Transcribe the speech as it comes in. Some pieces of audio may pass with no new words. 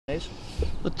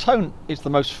The tone is the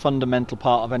most fundamental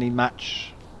part of any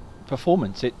match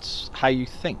performance. It's how you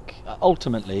think.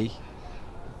 Ultimately,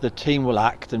 the team will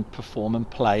act and perform and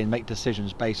play and make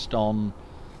decisions based on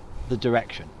the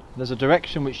direction. There's a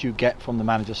direction which you get from the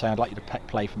manager saying, I'd like you to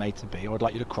play from A to B, or I'd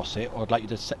like you to cross it, or I'd like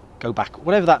you to go back,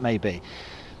 whatever that may be.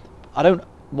 I don't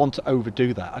want to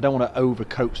overdo that. I don't want to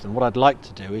overcoach them. What I'd like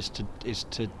to do is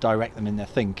to direct them in their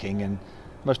thinking, and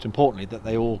most importantly that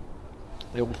they all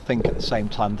think at the same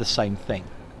time the same thing.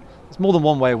 There's more than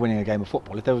one way of winning a game of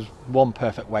football. If there was one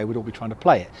perfect way, we'd all be trying to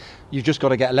play it. You've just got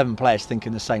to get 11 players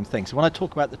thinking the same thing. So when I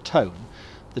talk about the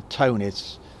tone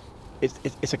is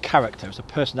it's a character, it's a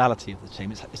personality of the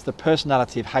team. It's the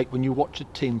personality of how, when you watch a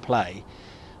team play,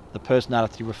 the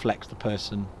personality reflects the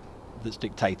person that's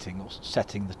dictating or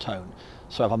setting the tone.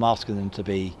 So if I'm asking them to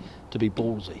be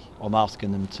ballsy, or I'm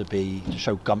asking them to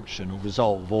show gumption or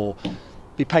resolve, or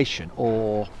be patient,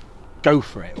 or go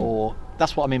for it, or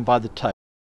that's what I mean by the tone.